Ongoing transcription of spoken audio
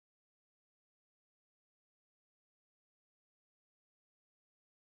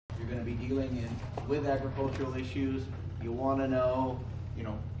to be dealing with agricultural issues. You want to know,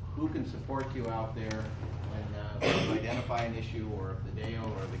 who can support you out there when you identify an issue, or the DAO,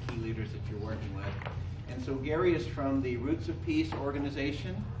 or the key leaders that you're working with. And so Gary is from the Roots of Peace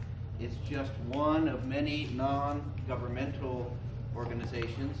organization. It's just one of many non-governmental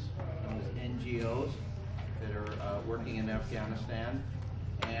organizations, known as NGOs, that are working in Afghanistan.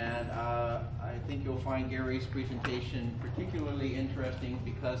 And I think you'll find Gary's presentation particularly interesting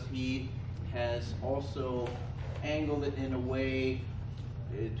because he has also angled it in a way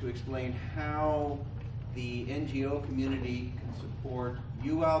to explain how the NGO community can support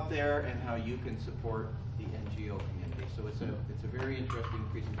you out there and how you can support the NGO community. So it's a very interesting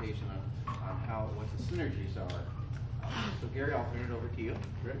presentation on what the synergies are. So Gary, I'll turn it over to you.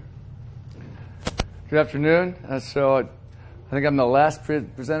 Great. Good afternoon. So I think I'm the last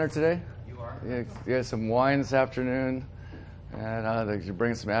presenter today. You are. You had some wine this afternoon, and you're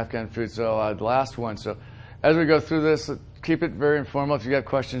bringing some Afghan food. So the last one. So as we go through this, keep it very informal. If you have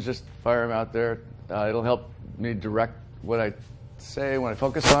questions, just fire them out there. It'll help me direct what I say when I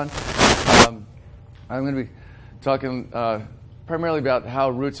focus on. I'm going to be talking primarily about how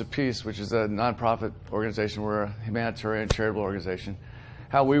Roots of Peace, which is a nonprofit organization, we're a humanitarian charitable organization,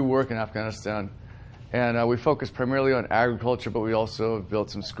 how we work in Afghanistan. And we focus primarily on agriculture, but we also have built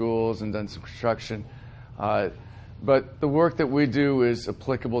some schools and done some construction. But the work that we do is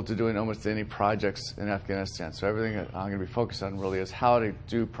applicable to doing almost any projects in Afghanistan. So everything that I'm going to be focused on really is how to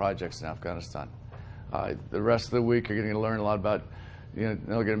do projects in Afghanistan. The rest of the week, you're going to learn a lot about, they're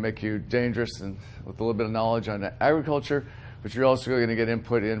going to make you dangerous and with a little bit of knowledge on agriculture, but you're also going to get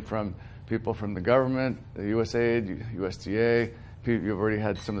input in from people from the government, the USAID, USDA. You've already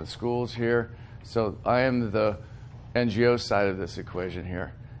had some of the schools here. So I am the NGO side of this equation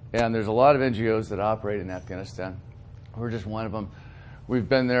here. And there's a lot of NGOs that operate in Afghanistan. We're just one of them. We've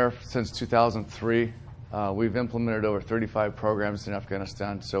been there since 2003. We've implemented over 35 programs in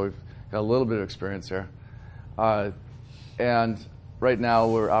Afghanistan, so we've got a little bit of experience there. And right now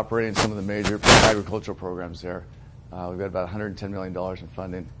we're operating some of the major agricultural programs there. We've got about $110 million in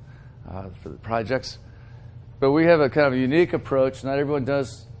funding for the projects. But we have a kind of a unique approach. Not everyone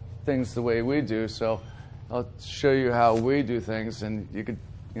does things the way we do, so I'll show you how we do things, and you could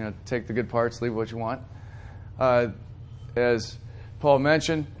take the good parts, leave what you want. As Paul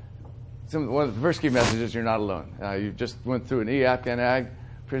mentioned, one of the first key messages is you're not alone. You just went through an e-Afghan Ag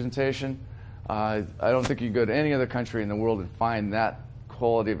presentation. I don't think you can go to any other country in the world and find that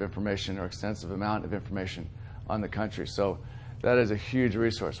quality of information or extensive amount of information on the country. So that is a huge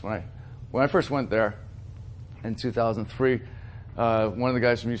resource. When I first went there in 2003, one of the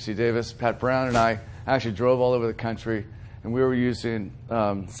guys from UC Davis, Pat Brown, and I actually drove all over the country, and we were using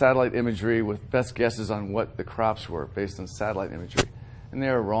satellite imagery with best guesses on what the crops were based on satellite imagery. And they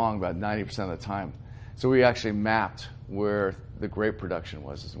were wrong about 90% of the time. So we actually mapped where the grape production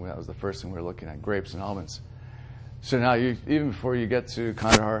was. That was the first thing we were looking at, grapes and almonds. So now, even before you get to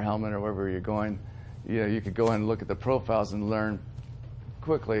Kandahar, Helmand, or wherever you're going, you could go and look at the profiles and learn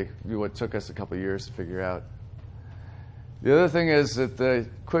quickly what took us a couple of years to figure out. The other thing is that the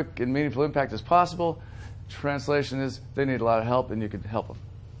quick and meaningful impact is possible. Translation is they need a lot of help, and you can help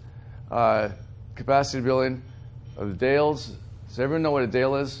them. Capacity building of the dales. Does everyone know what a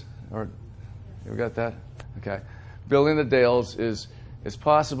dale is? Or you got that? Okay. Building the dales is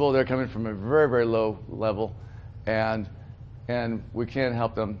possible. They're coming from a very, very low level, and we can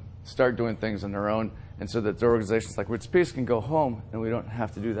help them start doing things on their own, and so that the organizations like Roots of Peace can go home, and we don't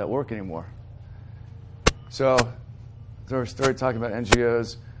have to do that work anymore. So we started talking about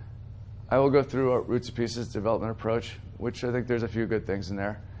NGOs. I will go through Roots of Peace's development approach, which I think there's a few good things in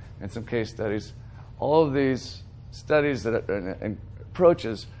there, and some case studies. All of these studies and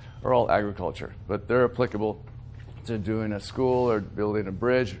approaches are all agriculture, but they're applicable to doing a school or building a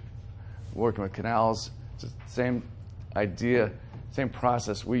bridge, working with canals. It's the same idea, same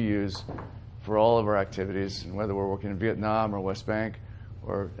process we use for all of our activities, and whether we're working in Vietnam or West Bank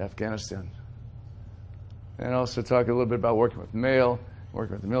or Afghanistan. And also talk a little bit about working with mail,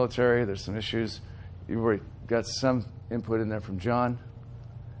 working with the military. There's some issues. You've already got some input in there from John.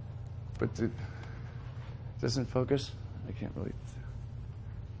 But doesn't focus? I can't really.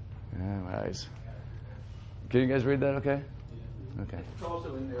 My eyes. Can you guys read that okay? Okay. It's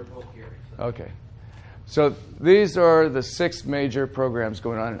also in their book here. So. Okay. So these are the 6 major programs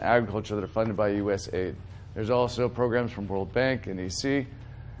going on in agriculture that are funded by USAID. There's also programs from World Bank and EC.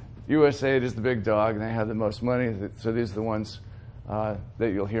 USAID is the big dog, and they have the most money, so these are the ones that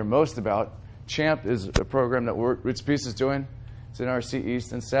you'll hear most about. CHAMP is a program that Roots of Peace is doing. It's in RC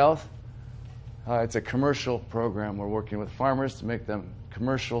East and South. It's a commercial program. We're working with farmers to make them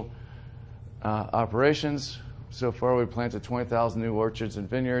commercial operations. So far, we've planted 20,000 new orchards and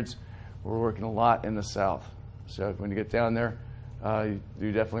vineyards. We're working a lot in the south. So when you get down there,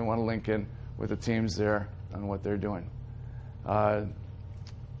 you definitely want to link in with the teams there on what they're doing.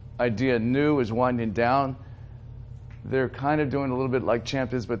 Idea New is winding down. They're kind of doing a little bit like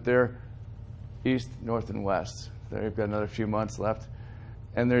Champ is, but they're east, north, and west. They've got another few months left.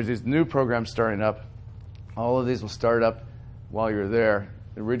 And there's these new programs starting up. All of these will start up while you're there.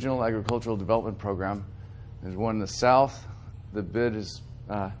 The Regional Agricultural Development Program. There's one in the south. The bid is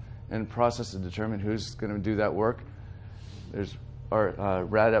in process to determine who's going to do that work. There's our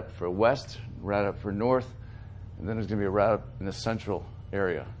RADUP for west, RADUP for north, and then there's going to be a RADUP in the central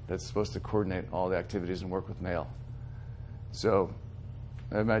area that's supposed to coordinate all the activities and work with mail. So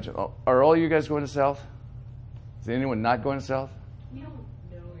I imagine, are all you guys going to south? Is anyone not going to south? We don't know.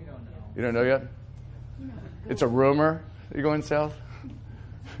 We don't know. You don't know yet? No. It's a rumor that you're going south?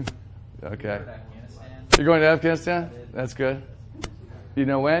 Okay. Afghanistan. You're going to Afghanistan? That's good. You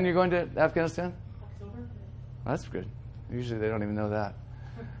know when you're going to Afghanistan? October. That's good. Usually they don't even know that.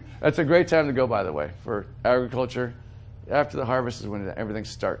 That's a great time to go, by the way, for agriculture. After the harvest is when everything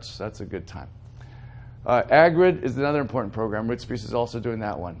starts. That's a good time. AgRid is another important program. Rich is also doing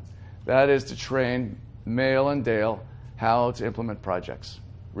that one. That is to train Male and Dale how to implement projects,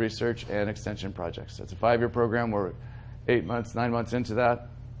 research and extension projects. It's a 5-year program. We're 8 months, 9 months into that.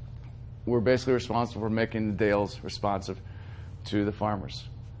 We're basically responsible for making the Dales responsive to the farmers.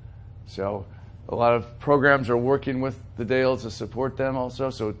 So a lot of programs are working with the Dales to support them also.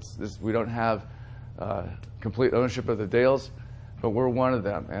 So we don't have complete ownership of the Dales, but we're one of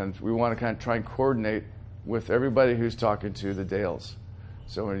them. And we want to kind of try and coordinate with everybody who's talking to the Dales.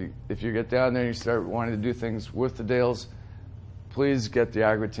 So if you get down there and you start wanting to do things with the Dales, please get the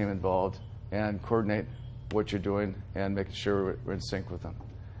AgRid team involved and coordinate what you're doing and making sure we're in sync with them.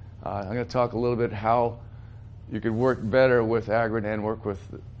 I'm going to talk a little bit how you could work better with AgRid and work with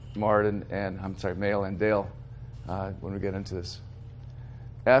Martin and, Male and Dale when we get into this.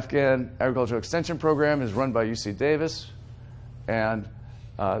 Afghan Agricultural Extension Program is run by UC Davis, and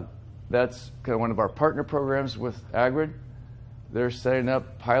that's kind of one of our partner programs with AgRid. They're setting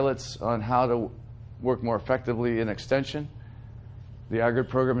up pilots on how to work more effectively in extension. The AgRid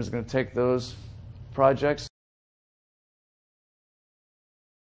program is going to take those projects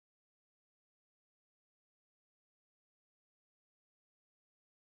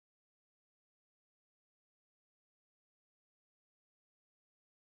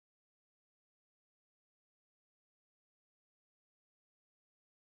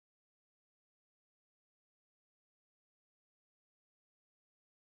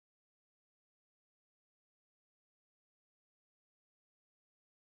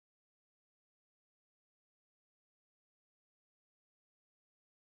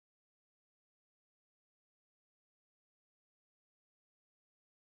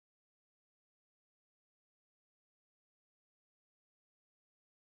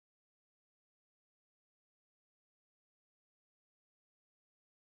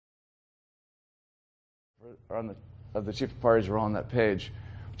of the chief of parties are on that page.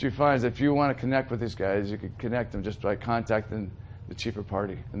 What you find is if you want to connect with these guys, you can connect them just by contacting the chief of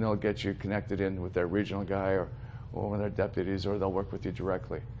party, and they'll get you connected in with their regional guy or one of their deputies, or they'll work with you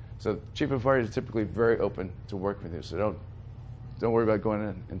directly. So chief of parties are typically very open to working with you, so don't worry about going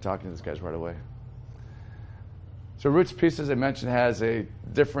in and talking to these guys right away. So Roots Peace, as I mentioned, has a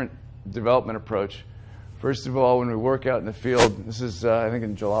different development approach. First of all, when we work out in the field, this is I think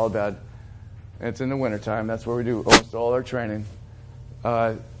in Jalalabad, and it's in the wintertime. That's where we do almost all our training.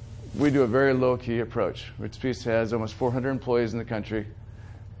 We do a very low-key approach. Roots Peace has almost 400 employees in the country,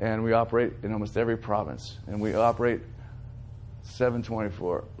 and we operate in almost every province. And we operate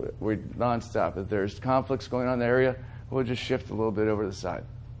 7/24. We nonstop. If there's conflicts going on in the area, we'll just shift a little bit over to the side.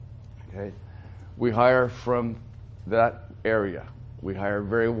 Okay? We hire from that area. We hire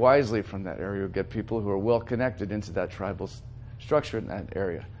very wisely from that area. We get people who are well connected into that tribal structure in that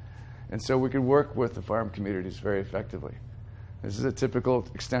area. And so we can work with the farm communities very effectively. This is a typical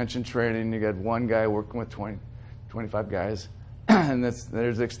extension training. You get one guy working with 20, 25 guys, and there's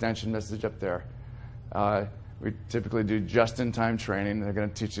the extension message up there. We typically do just-in-time training. They're going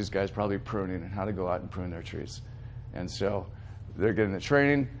to teach these guys probably pruning and how to go out and prune their trees. And so they're getting the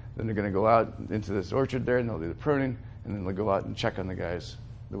training, then they're going to go out into this orchard there, and they'll do the pruning, and then they'll go out and check on the guys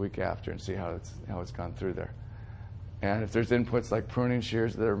the week after and see how it's gone through there. And if there's inputs like pruning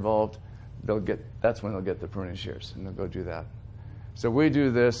shears that are involved, that's when they'll get the pruning shears, and they'll go do that. So we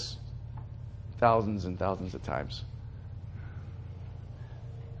do this thousands and thousands of times.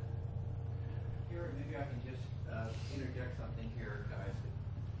 Here, maybe I can just interject something here, guys.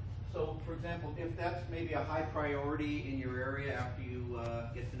 So, for example, if that's maybe a high priority in your area after you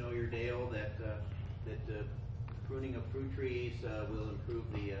get to know your Dale, that pruning of fruit trees will improve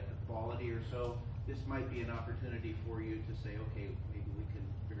the quality or so, this might be an opportunity for you to say, okay, maybe we can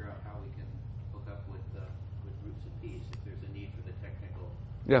figure out how we can hook up with Roots of Peace if there's a need for the technical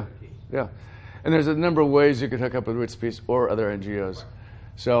expertise. Yeah. And there's a number of ways you could hook up with Roots of Peace or other NGOs.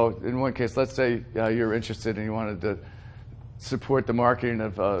 So in one case, let's say you're interested and you wanted to support the marketing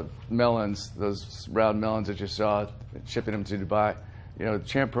of melons, those round melons that you saw, shipping them to Dubai. You know, the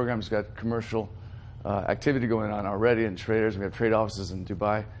CHAMP program's got commercial activity going on already, and traders. We have trade offices in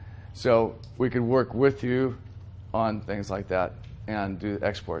Dubai. So we could work with you on things like that and do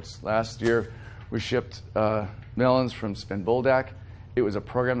exports. Last year, we shipped melons from Spinboldak. It was a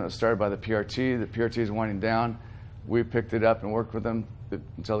program that was started by the PRT. The PRT is winding down. We picked it up and worked with them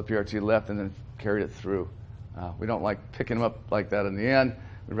until the PRT left and then carried it through. We don't like picking them up like that in the end.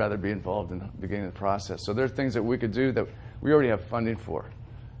 We'd rather be involved in the beginning of the process. So there are things that we could do that we already have funding for.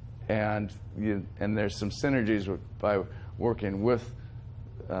 And there's some synergies by working with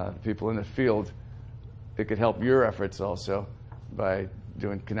people in the field. It could help your efforts also by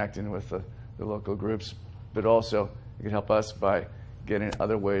connecting with the local groups, but also it could help us by getting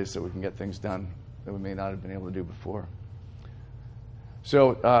other ways that we can get things done that we may not have been able to do before.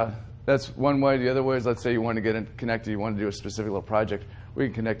 So that's one way. The other way is, let's say you want to get connected, you want to do a specific little project. We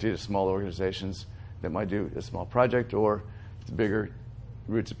can connect you to small organizations that might do a small project, or if it's bigger,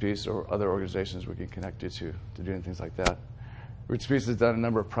 Roots of Peace or other organizations we can connect you to doing things like that. Roots of Peace has done a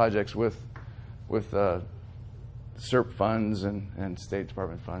number of projects with SERP funds and State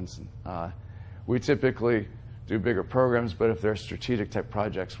Department funds. We typically do bigger programs, but if they're strategic type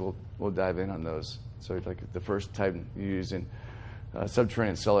projects, we'll dive in on those. So like the first type using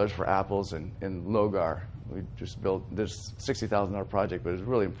subterranean cellars for apples in Logar. We just built this $60,000 project, but it's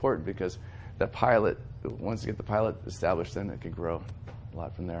really important because that pilot, once you get the pilot established, then it can grow a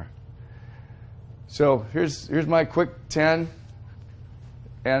lot from there. So here's my quick 10.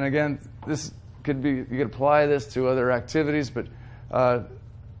 And again, this could be, you could apply this to other activities, but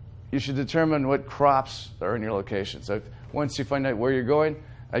you should determine what crops are in your location. So once you find out where you're going,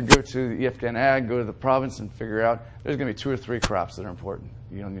 I'd go to the Afghan Ag, go to the province, and figure out there's going to be 2 or 3 crops that are important.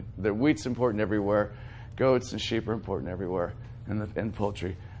 You know, the wheat's important everywhere, goats and sheep are important everywhere, and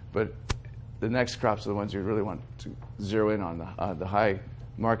poultry. But the next crops are the ones you really want to zero in on, the high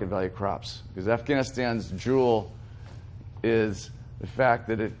market value crops. Because Afghanistan's jewel is the fact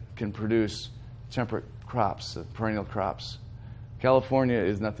that it can produce temperate crops, perennial crops. California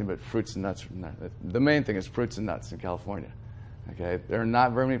is nothing but fruits and nuts. The main thing is fruits and nuts in California. Okay, there are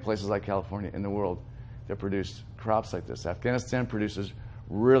not very many places like California in the world that produce crops like this. Afghanistan produces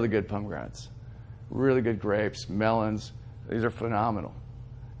really good pomegranates, really good grapes, melons. These are phenomenal.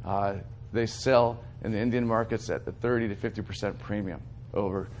 They sell in the Indian markets at the 30 to 50% premium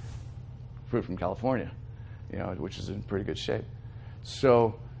over fruit from California, you know, which is in pretty good shape.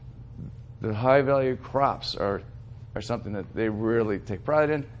 So the high value crops are something that they really take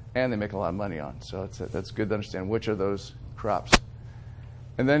pride in and they make a lot of money on. So that's good to understand which are those crops.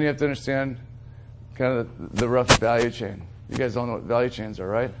 And then you have to understand kind of the rough value chain. You guys all know what value chains are,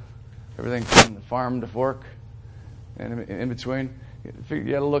 right? Everything from the farm to fork and in between. You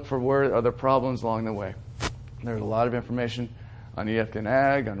got to look for where are the problems along the way. There's a lot of information on the Afghan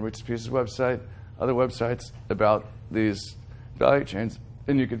Ag, on Roots of Peace's website, other websites about these value chains,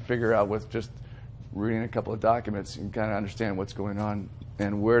 and you can figure out with just reading a couple of documents, you can kind of understand what's going on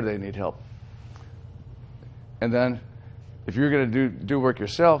and where they need help. And then if you're going to do work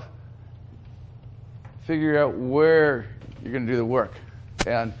yourself, figure out where you're going to do the work.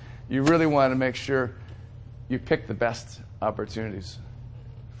 And you really want to make sure you pick the best opportunities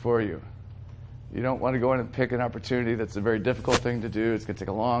for you. You don't want to go in and pick an opportunity that's a very difficult thing to do. It's going to take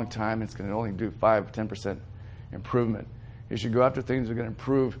a long time. It's going to only do 5 to 10% improvement. You should go after things that are going to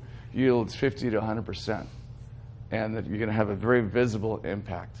improve yields 50 to 100%, and that you're going to have a very visible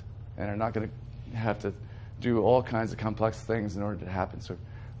impact, and are not going to have to do all kinds of complex things in order to happen. So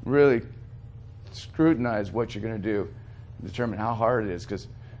really scrutinize what you're going to do and determine how hard it is, because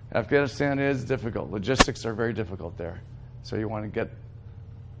Afghanistan is difficult. Logistics are very difficult there. So you want to get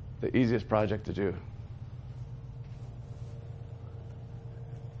the easiest project to do.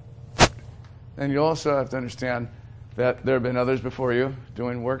 And you also have to understand that there have been others before you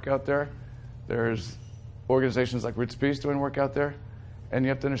doing work out there. There's organizations like Roots of Peace doing work out there. And you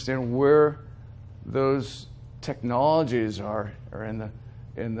have to understand where those technologies are in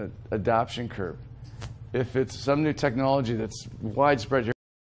the adoption curve. If it's some new technology that's widespread here,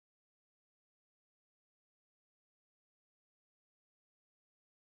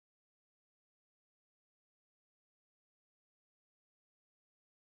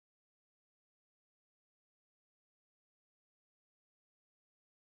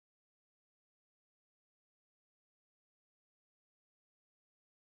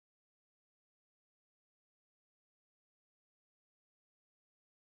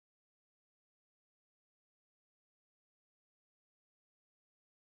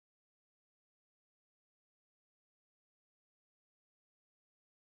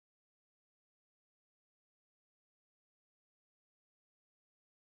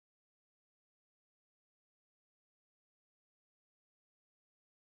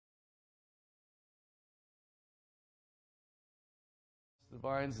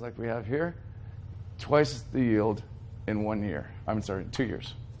 vines like we have here, twice the yield in 1 year. I'm sorry, 2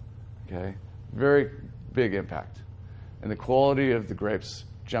 years. Okay, very big impact. And the quality of the grapes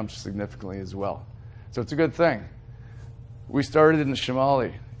jumps significantly as well. So it's a good thing. We started in the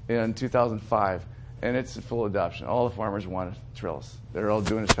Shimali in 2005, and it's in full adoption. All the farmers want trills. They're all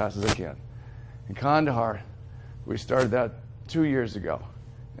doing as fast as they can. In Kandahar, we started that 2 years ago,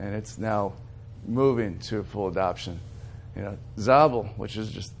 and it's now moving to full adoption. You know, Zabul, which is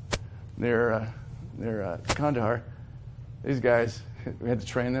just near Kandahar, these guys, we had to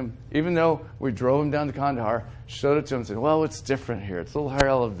train them. Even though we drove them down to Kandahar, showed it to them and said, well, it's different here. It's a little higher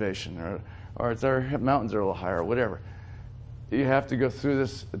elevation, or it's our mountains are a little higher, or whatever. You have to go through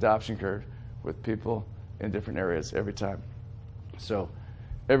this adoption curve with people in different areas every time. So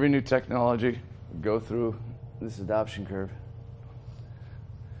every new technology, go through this adoption curve.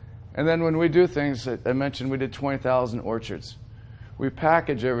 And then when we do things, I mentioned we did 20,000 orchards. We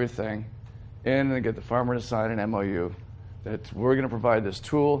package everything in and get the farmer to sign an MOU that we're going to provide this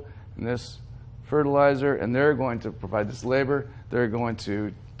tool and this fertilizer, and they're going to provide this labor. They're going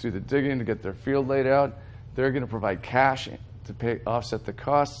to do the digging to get their field laid out. They're going to provide cash to offset the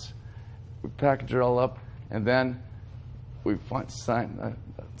costs. We package it all up, and then we sign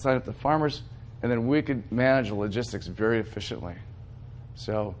up the farmers, and then we could manage the logistics very efficiently.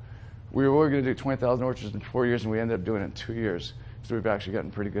 So we were going to do 20,000 orchards in 4 years, and we ended up doing it in 2 years. So we've actually gotten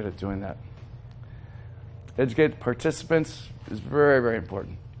pretty good at doing that. Educate participants is very, very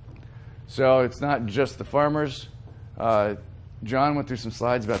important. So it's not just the farmers. John went through some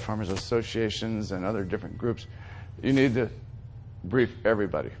slides about farmers associations and other different groups. You need to brief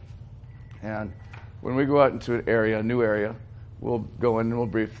everybody. And when we go out into an area, a new area, we'll go in and we'll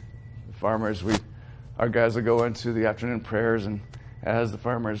brief the farmers. Our guys will go into the afternoon prayers, and as the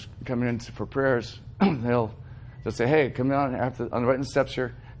farmers coming in for prayers, they'll say, hey, come down on the right steps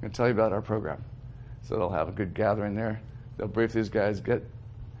here. I'm going to tell you about our program. So they'll have a good gathering there. They'll brief these guys, get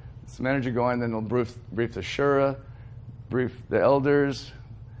some energy going, then they'll brief the shura, brief the elders,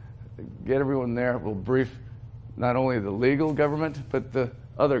 get everyone there. We'll brief not only the legal government, but the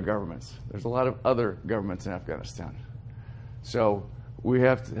other governments. There's a lot of other governments in Afghanistan. So we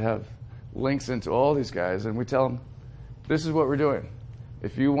have to have links into all these guys, and we tell them, this is what we're doing.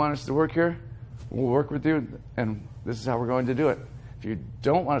 If you want us to work here, we'll work with you, and this is how we're going to do it. If you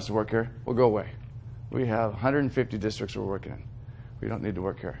don't want us to work here, we'll go away. We have 150 districts we're working in. We don't need to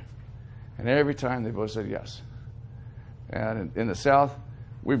work here. And every time they both said yes. And in the South,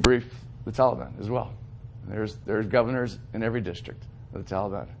 we brief the Taliban as well. There's governors in every district of the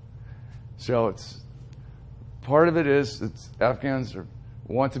Taliban. So it's part of it is Afghans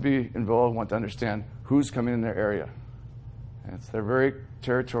want to be involved, want to understand who's coming in their area. And they're very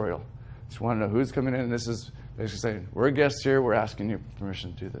territorial. Just want to know who's coming in, and this is basically saying, we're guests here, we're asking you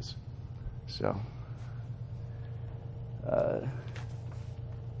permission to do this. So and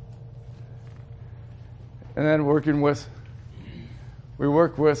then we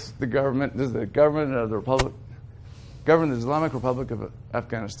work with the government. This is the government of the Islamic Republic of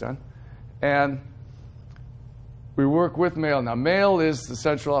Afghanistan, and we work with MAIL. Now, MAIL is the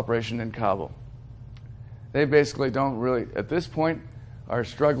central operation in Kabul. They basically don't really, at this point, are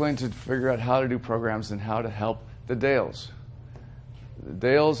struggling to figure out how to do programs and how to help the Dales. The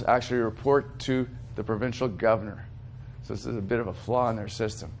Dales actually report to the provincial governor. So this is a bit of a flaw in their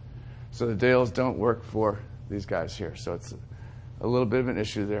system. So the Dales don't work for these guys here. So it's a little bit of an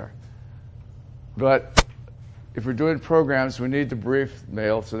issue there. But if we're doing programs, we need to brief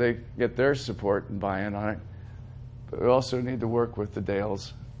MAIL so they get their support and buy-in on it. But we also need to work with the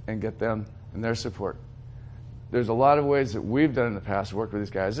Dales and get them and their support. There's a lot of ways that we've done in the past to work with these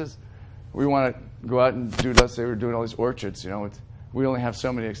guys. We want to go out and do, let's say we're doing all these orchards, we only have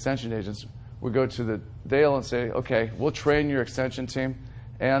so many extension agents. We go to the Dale and say, okay, we'll train your extension team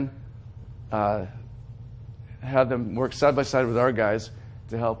and have them work side by side with our guys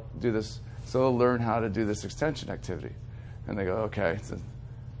to help do this, so they'll learn how to do this extension activity. And they go, okay. So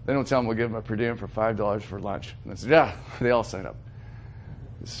they don't tell them we'll give them a per diem for $5 for lunch. And they say, yeah, they all sign up.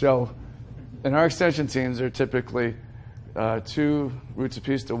 So, and our extension teams are typically 2 roots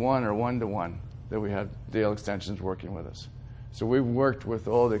apiece to 1 or 1 to 1 that we have Dale extensions working with us. So we've worked with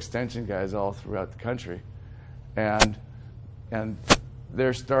all the extension guys all throughout the country, and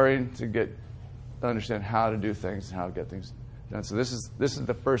they're starting to understand how to do things and how to get things done. So this is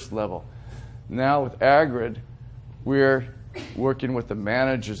the first level. Now with AgRID, we're working with the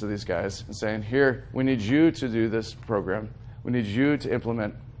managers of these guys and saying, here, we need you to do this program. We need you to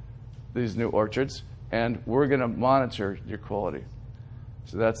implement these new orchards, and we're going to monitor your quality.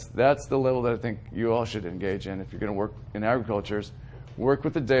 So that's the level that I think you all should engage in if you're going to work in agriculture. work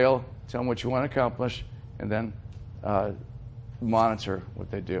with the DAO, tell them what you want to accomplish, and then monitor what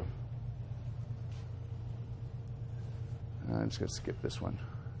they do. I'm just going to skip this one.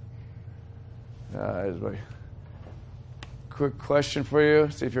 Here's my quick question for you.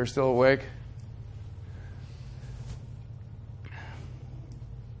 See if you're still awake.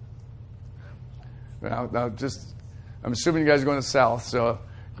 Now I'm assuming you guys are going to the south. So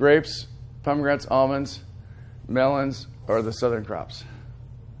grapes, pomegranates, almonds, melons are the southern crops.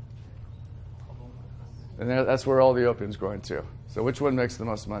 And that's where all the opium's growing too. So which one makes the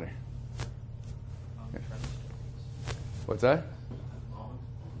most money? What's that?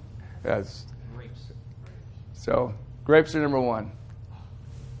 Yes. Grapes. So grapes are number one.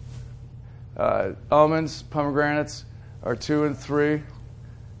 Almonds, pomegranates are 2 and 3.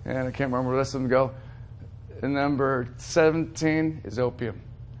 And I can't remember where the rest of them go. And number 17 is opium.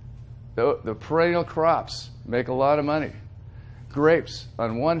 The perennial crops make a lot of money. Grapes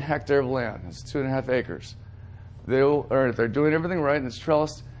on 1 hectare of land, that's 2.5 acres. They'll earn, if they're doing everything right and it's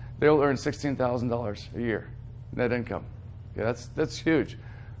trellised, they'll earn $16,000 a year net income. Yeah, that's huge.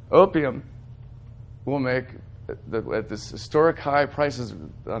 Opium will make, at this historic high prices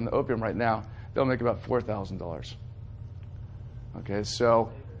on the opium right now, they'll make about $4,000. Okay,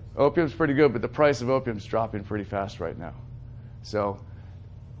 so opium's pretty good, but the price of opium's dropping pretty fast right now. So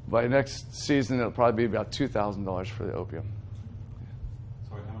by next season, it'll probably be about $2,000 for the opium.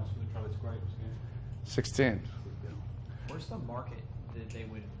 Sorry, how much for the trellis grapes again? 16. Where's the market that they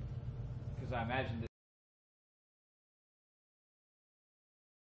would? Because I imagine that.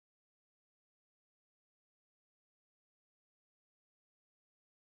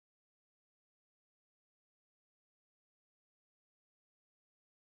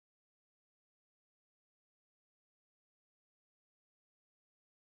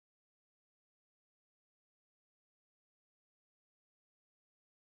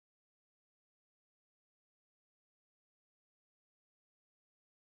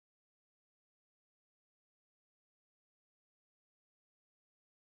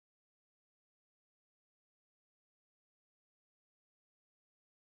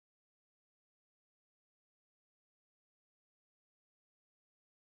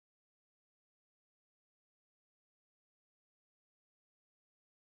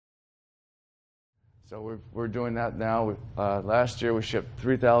 So we're doing that now. Last year we shipped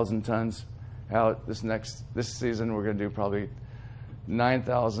 3,000 tons out. This season we're going to do probably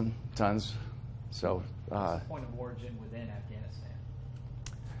 9,000 tons. So What's the point of origin within Afghanistan?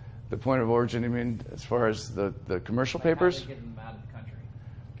 the point of origin, you mean, as far as the commercial Like, papers? how do they get them out of the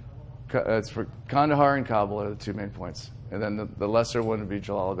country? It's for Kandahar and Kabul are the 2 main points. And then the lesser one would be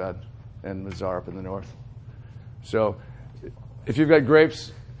Jalalabad and Mazar up in the north. So if you've got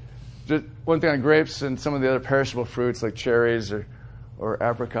grapes, just one thing on grapes and some of the other perishable fruits like cherries or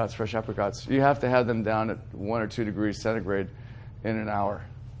apricots, fresh apricots, you have to have them down at 1 or 2 degrees centigrade in an hour.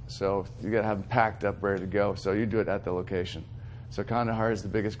 So you got to have them packed up, ready to go. So you do it at the location. So Kandahar is the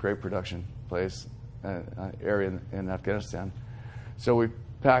biggest grape production place area in Afghanistan. So we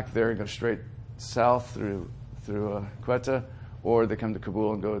pack there and go straight south through Quetta, or they come to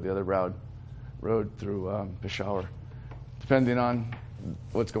Kabul and go the other road through Peshawar, depending on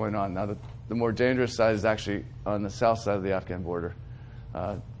what's going on. Now, the more dangerous side is actually on the south side of the Afghan border.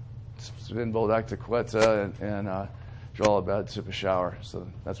 It's been Boldak to Quetta and Jalalabad to Peshawar, so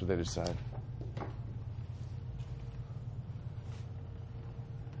that's what they decide.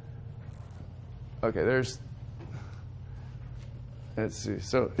 Okay, let's see.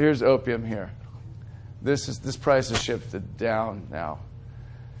 So here's opium here. This price is shifted down now.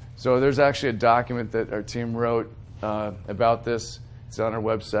 So there's actually a document that our team wrote about this. It's on our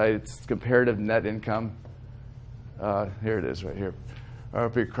website. It's comparative net income. Here it is right here.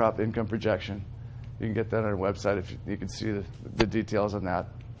 RP crop income projection. You can get that on our website if you can see the details on that.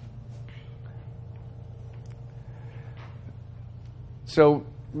 So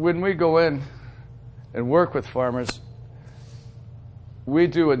when we go in and work with farmers, we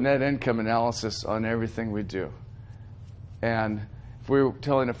do a net income analysis on everything we do. And if we were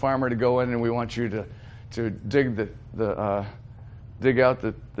telling a farmer to go in and we want you to dig dig out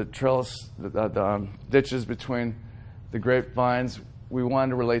the trellis, the ditches between the grapevines, we wanted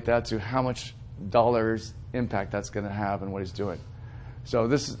to relate that to how much dollars impact that's going to have and what he's doing. So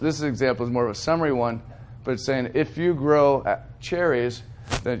this example is more of a summary one, but it's saying if you grow cherries,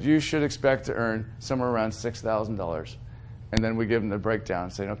 then you should expect to earn somewhere around $6,000. And then we give them the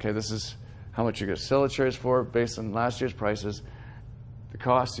breakdown, saying, okay, this is how much you're going to sell the cherries for based on last year's prices, the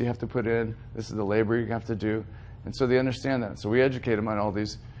costs you have to put in, this is the labor you have to do. And so they understand that. So we educate them on all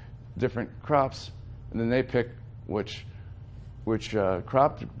these different crops, and then they pick which which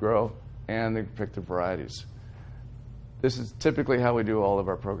crop to grow, and they pick the varieties. This is typically how we do all of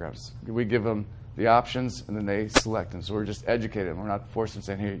our programs. We give them the options, and then they select them. So we're just educating them. We're not forcing them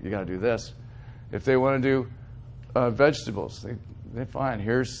saying, here, you got to do this. If they want to do vegetables, they're fine.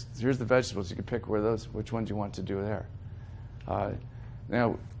 Here's the vegetables. You can pick which ones you want to do there.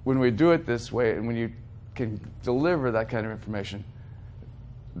 Now, when we do it this way, and when you can deliver that kind of information,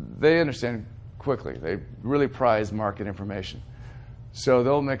 they understand quickly. They really prize market information. So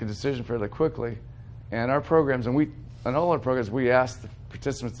they'll make a decision fairly quickly. And our programs, on all our programs, we ask the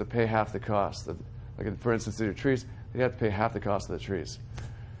participants to pay half the cost. Like, for instance, the trees, they have to pay half the cost of the trees.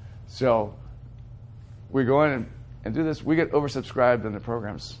 So we go in and do this. We get oversubscribed in the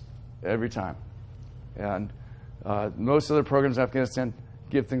programs every time. And most other programs in Afghanistan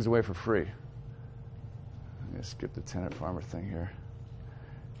give things away for free. I'm going to skip the tenant farmer thing here.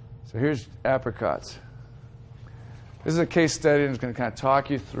 So here's apricots. This is a case study, and it's going to kind of talk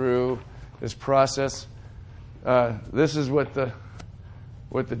you through this process. This is what the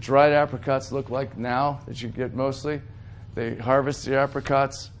dried apricots look like now that you get mostly. They harvest the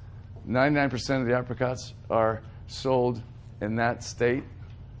apricots. 99% of the apricots are sold in that state,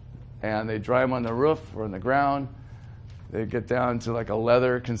 and they dry them on the roof or on the ground. They get down to like a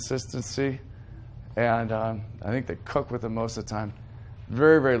leather consistency, and I think they cook with them most of the time.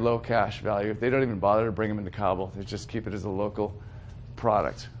 Very, very low cash value. They don't even bother to bring them into Kabul. They just keep it as a local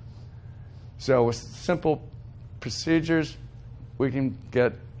product. So with simple procedures, we can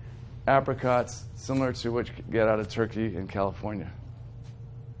get apricots similar to what you can get out of Turkey and California.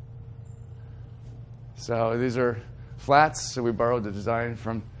 So these are flats. So we borrowed the design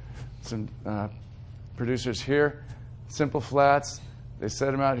from some producers here. Simple flats. They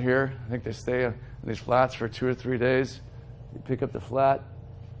set them out here. I think they stay on these flats for 2 or 3 days. You pick up the flat.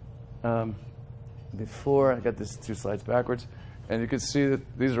 Before, I got this 2 slides backwards. And you can see that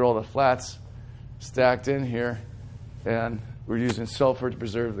these are all the flats stacked in here. And we're using sulfur to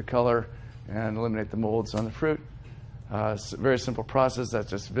preserve the color and eliminate the molds on the fruit. It's a very simple process. That's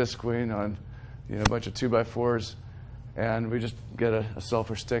just visqueen on a bunch of 2x4s. And we just get a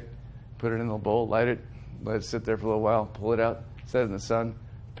sulfur stick, put it in a bowl, light it, let it sit there for a little while, pull it out, set it in the sun,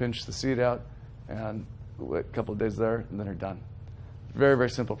 pinch the seed out, and a couple of days there, and then they're done. Very, very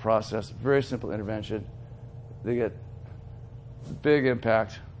simple process, very simple intervention. They get big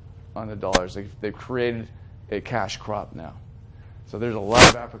impact on the dollars. They've created a cash crop now. So there's a lot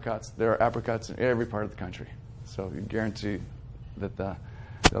of apricots. There are apricots in every part of the country. So you guarantee that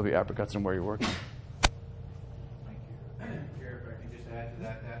there'll be apricots in where you're working. Thank you. Here, if I can just add to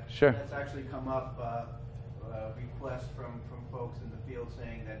that. Sure. That's actually come up, requests from folks in the field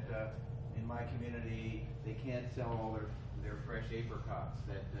saying that in my community they can't sell all their fresh apricots.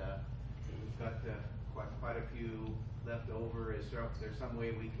 That we've got quite a few left over. Is there some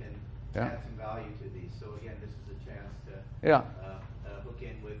way we can add some value to these? So again, this is a chance to hook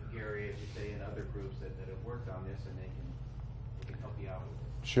in with Gary, as you say, and other groups that have worked on this, and they can help you out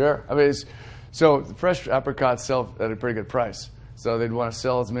with it. Sure. I mean, so the fresh apricots sell at a pretty good price. So they'd want to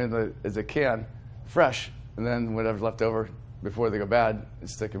sell as many as they can fresh, and then whatever's left over before they go bad,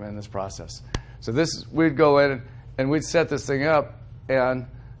 stick them in this process. So we'd go in and we'd set this thing up, and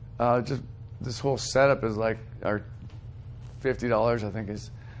just this whole setup is like our $50, I think is,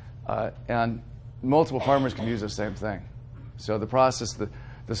 and multiple farmers can use the same thing. So the process, the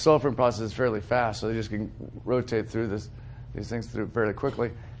sulfuring process is fairly fast, so they just can rotate through these things through fairly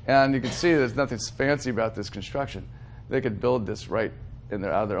quickly. And you can see there's nothing fancy about this construction. They could build this right out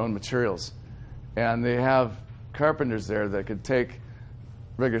of their own materials. And they have carpenters there that could take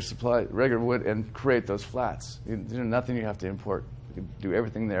regular wood and create those flats. There's nothing you have to import. You can do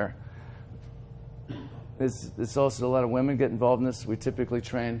everything there. It's also a lot of women get involved in this. We typically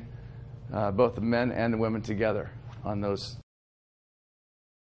train both the men and the women together on those.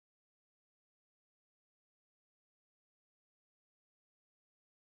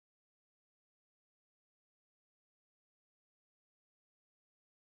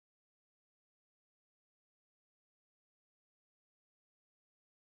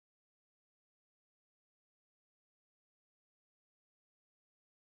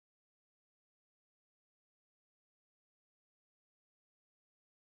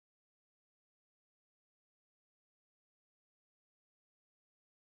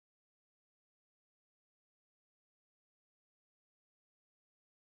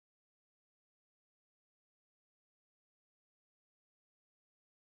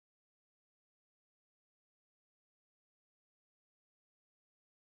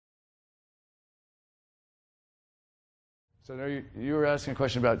 So now you were asking a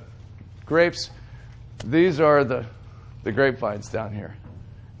question about grapes. These are the the grapevines down here.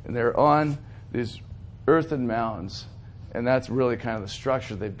 And they're on these earthen mounds, and that's really kind of the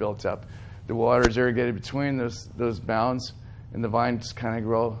structure they built up. The water is irrigated between those mounds, and the vines kind of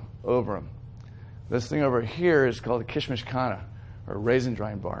grow over them. This thing over here is called a kishmish khana, or raisin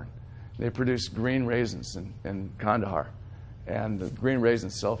drying barn. They produce green raisins in Kandahar, and the green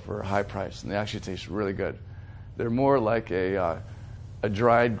raisins sell for a high price, and they actually taste really good. They're more like a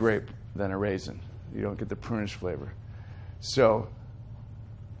dried grape than a raisin. You don't get the prunish flavor. So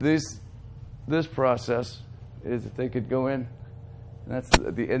this process is that they could go in, and that's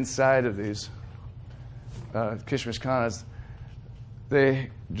the inside of these kishmish khanas. They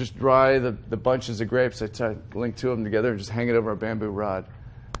just dry the bunches of grapes. They link two of them together and just hang it over a bamboo rod.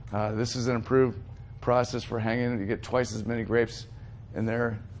 This is an improved process for hanging. You get twice as many grapes in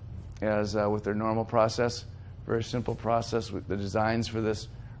there as with their normal process. Very simple process. The designs for this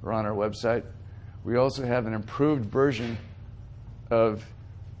are on our website. We also have an improved version of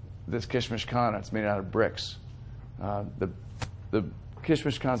this kishmish khana. It's made out of bricks. The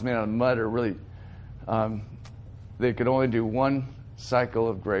kishmish khana made out of mud are really, they could only do one cycle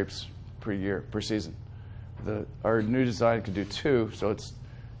of grapes per season. Our new design could do two, so it's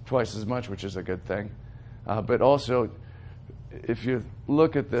twice as much, which is a good thing. But also, if you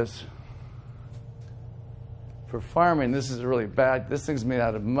look at this, for farming, this is really bad. This thing's made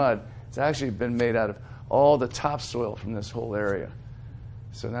out of mud. It's actually been made out of all the topsoil from this whole area.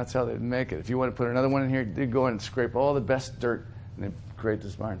 So that's how they make it. If you want to put another one in here, you go in and scrape all the best dirt and they create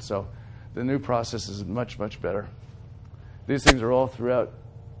this barn. So the new process is much, much better. These things are all throughout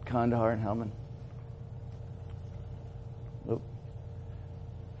Kandahar and Helmand. Oop.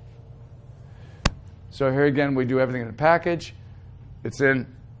 So here again, we do everything in a package. It's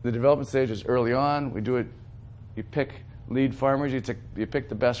in the development stages early on. We do it. You pick lead farmers. You pick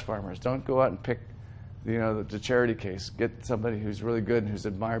the best farmers. Don't go out and pick, the charity case. Get somebody who's really good and who's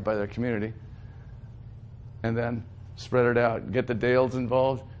admired by their community, and then spread it out. Get the Dales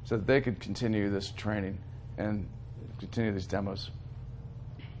involved so that they could continue this training and continue these demos.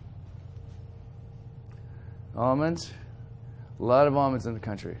 Almonds, a lot of almonds in the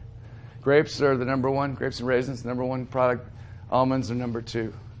country. Grapes are the number one. Grapes and raisins, the number one product. Almonds are number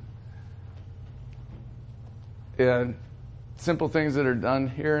two. And simple things that are done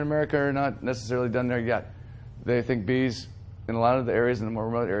here in America are not necessarily done there yet. They think bees, in a lot of the areas, in the more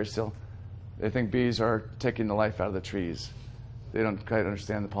remote areas still, they think bees are taking the life out of the trees. They don't quite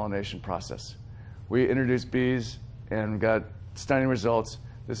understand the pollination process. We introduced bees and got stunning results.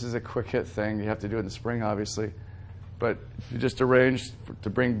 This is a quick hit thing. You have to do it in the spring, obviously. But if you just arrange to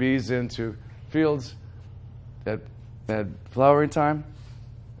bring bees into fields at flowering time,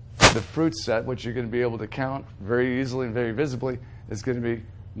 the fruit set, which you're going to be able to count very easily and very visibly, is going to be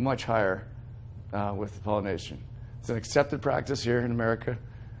much higher with the pollination. It's an accepted practice here in America.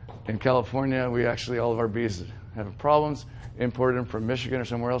 In California, all of our bees have problems. Imported them from Michigan or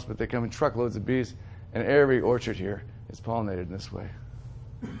somewhere else, but they come in truckloads of bees, and every orchard here is pollinated in this way.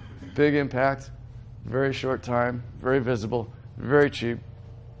 Big impact, very short time, very visible, very cheap.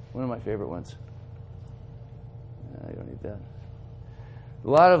 One of my favorite ones. You don't need that. A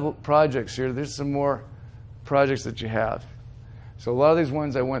lot of projects here. There's some more projects that you have. So a lot of these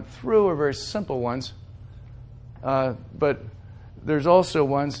ones I went through are very simple ones, but there's also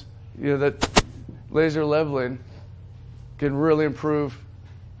ones that laser leveling can really improve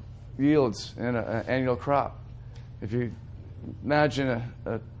yields in an annual crop. If you imagine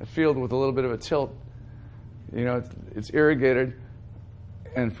a field with a little bit of a tilt, it's irrigated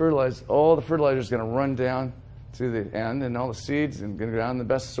and fertilized. All the fertilizer is going to run down to the end, and all the seeds and going to go down. The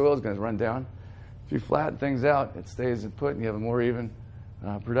best soil is going to run down. If you flatten things out, it stays in put, and you have a more even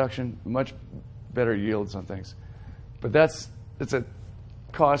production, much better yields on things. But it's a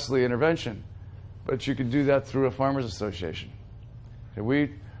costly intervention. But you can do that through a farmers association. Okay,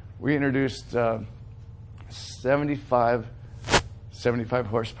 we introduced 75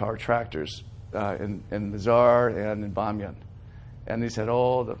 horsepower tractors in Mazar and in Bamyan. And these had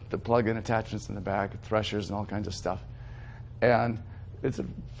all the plug-in attachments in the back, threshers and all kinds of stuff. And it's a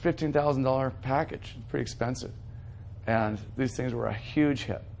 $15,000 package. It's pretty expensive. And these things were a huge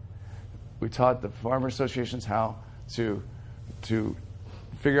hit. We taught the farmer associations how to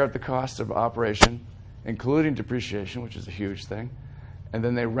figure out the cost of operation, including depreciation, which is a huge thing. And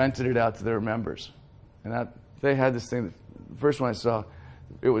then they rented it out to their members. And they had this thing. The first one I saw,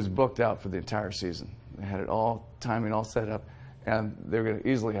 it was booked out for the entire season. They had it all, timing all set up. And they're going to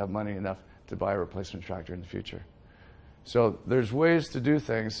easily have money enough to buy a replacement tractor in the future. So there's ways to do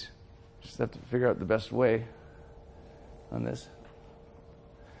things. Just have to figure out the best way on this.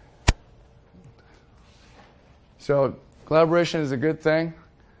 So Collaboration is a good thing.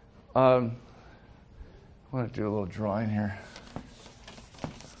 I want to do a little drawing here.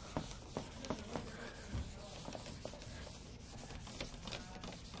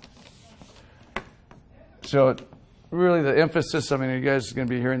 So really the emphasis, I mean, you guys are going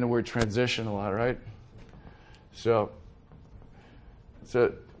to be hearing the word transition a lot, right? So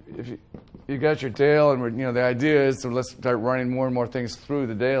if you got your Dale, and the idea is to let's start running more and more things through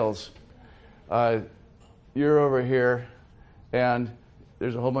the Dales. You're over here, and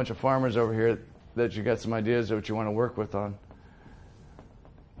there's a whole bunch of farmers over here that you got some ideas of what you want to work with on.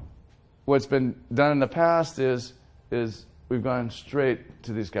 What's been done in the past is we've gone straight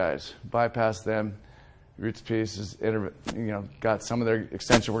to these guys, bypassed them. Roots Piece has got some of their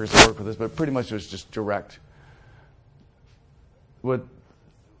extension workers to work with us, but pretty much it was just direct. In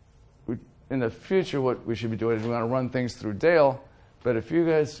the future, what we should be doing is we want to run things through Dale, but if you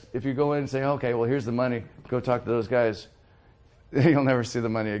go in and say, okay, well, here's the money, go talk to those guys, you'll never see the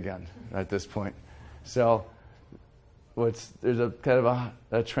money again at this point. So there's a kind of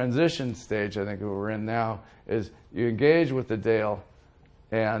a transition stage, I think, that we're in now, is you engage with the Dale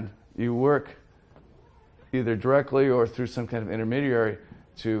and you work either directly or through some kind of intermediary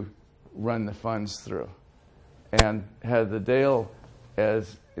to run the funds through, and have the Dale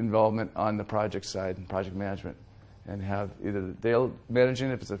as involvement on the project side and project management, and have either the Dale managing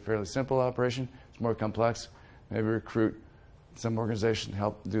if it's a fairly simple operation, it's more complex, maybe recruit some organization to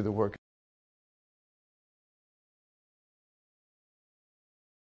help do the work.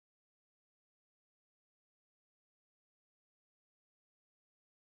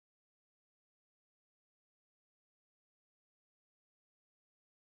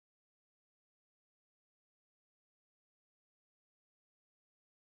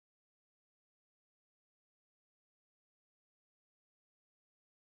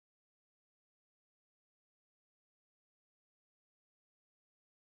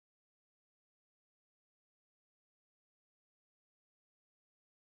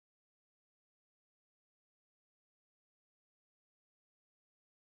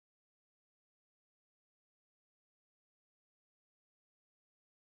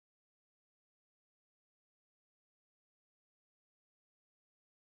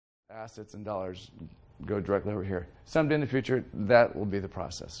 Assets and dollars go directly over here. Someday in the future, that will be the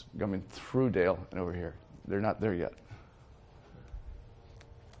process, going through Dale and over here. They're not there yet.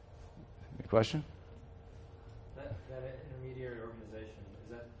 Any question? That intermediary organization,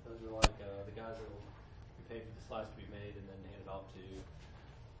 those are like the guys that will be paid for the slice to be made and then handed off to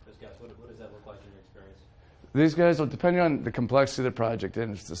those guys. What does that look like in your experience? These guys, will, depending on the complexity of the project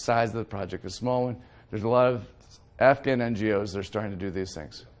and it's the size of the project, a small one, there's a lot of Afghan NGOs that are starting to do these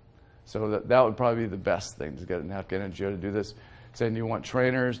things. So that would probably be the best thing, to get an Afghan NGO to do this. Saying you want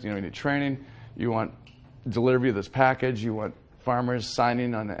trainers, you need training, you want delivery of this package, you want farmers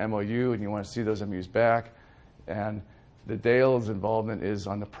signing on the MOU, and you want to see those MOUs back. And the Dale's involvement is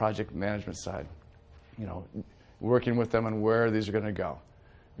on the project management side. Working with them on where these are going to go,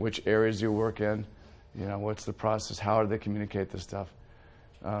 which areas you work in, what's the process, how do they communicate this stuff.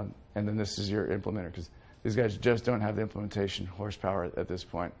 And then this is your implementer, because these guys just don't have the implementation horsepower at this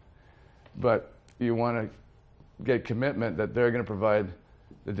point. But you want to get commitment that they're going to provide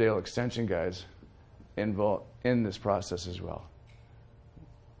the Dale Extension guys involved in this process as well.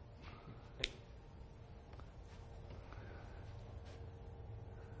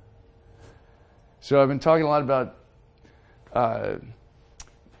 So I've been talking a lot about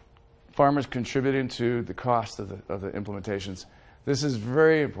farmers contributing to the cost of the implementations. This is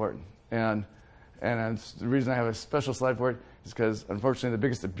very important, and the reason I have a special slide for it is because, unfortunately, the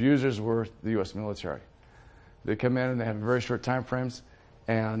biggest abusers were the U.S. military. They come in and they have very short time frames,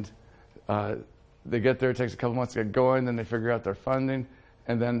 and they get there, it takes a couple months to get going, then they figure out their funding,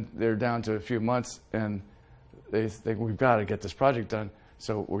 and then they're down to a few months, and they think, we've got to get this project done,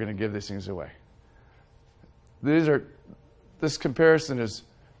 so we're going to give these things away. This comparison is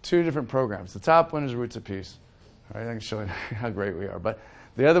two different programs. The top one is Roots of Peace. All right, I can show you how great we are. But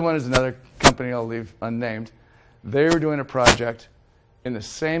the other one is another company I'll leave unnamed. They were doing a project in the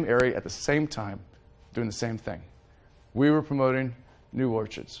same area at the same time, doing the same thing. We were promoting new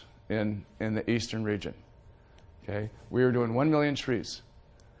orchards in the eastern region. Okay, we were doing 1 million trees.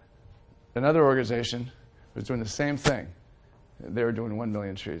 Another organization was doing the same thing. They were doing 1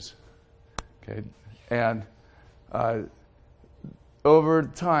 million trees. Okay, and over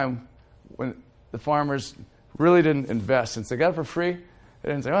time, when the farmers really didn't invest, since they got it for free, they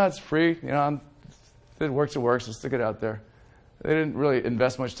didn't say, "Oh, it's free. If it works, it works. Let's stick it out there." They didn't really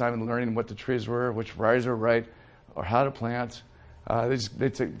invest much time in learning what the trees were, which varieties were right, or how to plant. They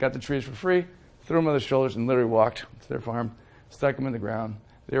got the trees for free. threw them on their shoulders, and literally walked to their farm, stuck them in the ground.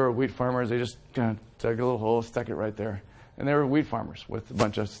 They were wheat farmers. They just kind of dug a little hole, stuck it right there. And they were wheat farmers with a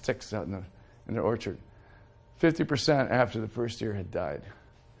bunch of sticks out in their orchard. 50% after the first year had died.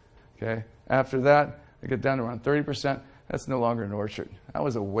 Okay? After that, they get down to around 30%. That's no longer an orchard. That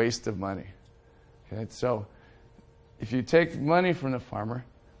was a waste of money. Okay? So if you take money from the farmer,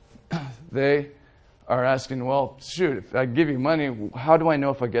 they are asking, well, shoot, if I give you money, how do I know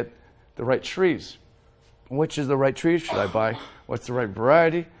if I get the right trees? Which is the right tree should I buy? What's the right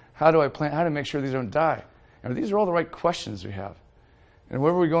variety? How do I plant? How to make sure these don't die? And these are all the right questions we have. And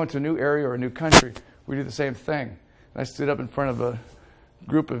whenever we go into a new area or a new country, we do the same thing. And I stood up in front of a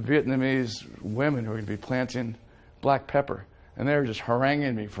group of Vietnamese women who were going to be planting black pepper. And they were just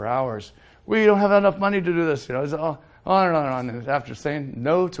haranguing me for hours. We don't have enough money to do this. You know, it's all on and on and on. And after saying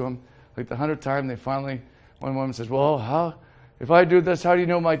no to them, like the 100th time, they finally, one woman says, well, if I do this, how do you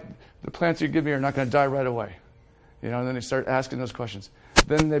know the plants you give me are not going to die right away? You know, and then they start asking those questions.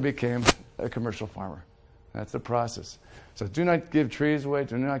 Then they became a commercial farmer. That's the process. So do not give trees away.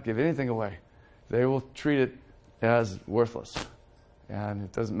 Do not give anything away. They will treat it as worthless. And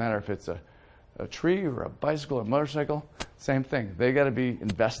it doesn't matter if it's a tree or a bicycle or a motorcycle. Same thing. They got to be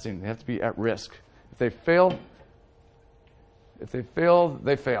investing. They have to be at risk. If they fail,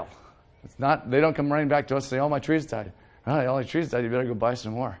 they fail. It's not. They don't come running back to us and say, "Oh, my trees died." Oh, all my trees died. You better go buy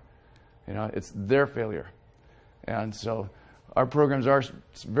some more. You know, it's their failure. And so our programs are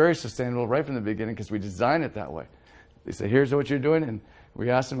very sustainable right from the beginning because we design it that way. They say, here's what you're doing, and we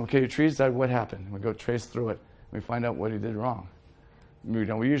ask them, okay, your trees died, what happened? And we go trace through it. We find out what he did wrong.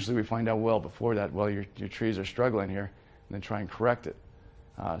 We usually find out well before that, well, your trees are struggling here, and then try and correct it.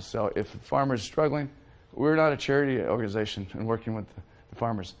 So if a farmer is struggling, we're not a charity organization and working with the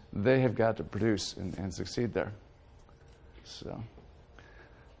farmers. They have got to produce and succeed there. So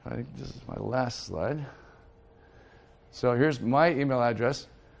I think this is my last slide. So here's my email address.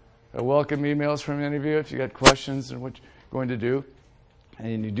 I welcome emails from any of you if you got questions on what you're going to do,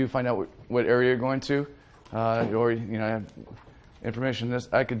 and you do find out what area you're going to, or have information on this.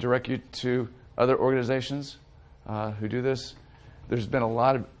 I could direct you to other organizations who do this. There's been a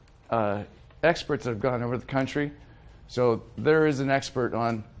lot of experts that have gone over the country, so there is an expert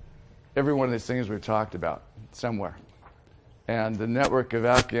on every one of these things we've talked about somewhere. And the network of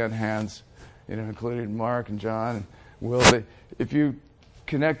Afghan hands, including Mark and John and Will, if you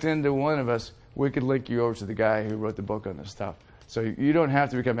connect into one of us, we could link you over to the guy who wrote the book on this stuff. So you don't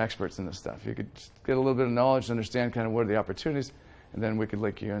have to become experts in this stuff. You could just get a little bit of knowledge, understand kind of what are the opportunities, and then we could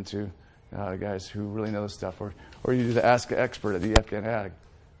link you into guys who really know this stuff. Or you do the Ask an Expert at the Afghan Ag,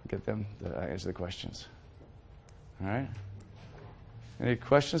 get them to answer the questions. All right? Any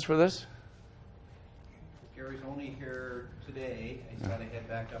questions for this? Gary's only here today. He's got to head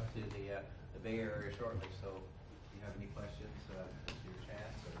back up to the Bay Area shortly, so if you have any questions, this is your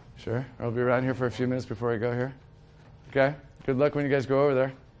chance. Sure. I'll be around here for a few minutes before I go here. Okay? Good luck when you guys go over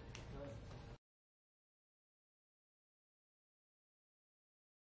there.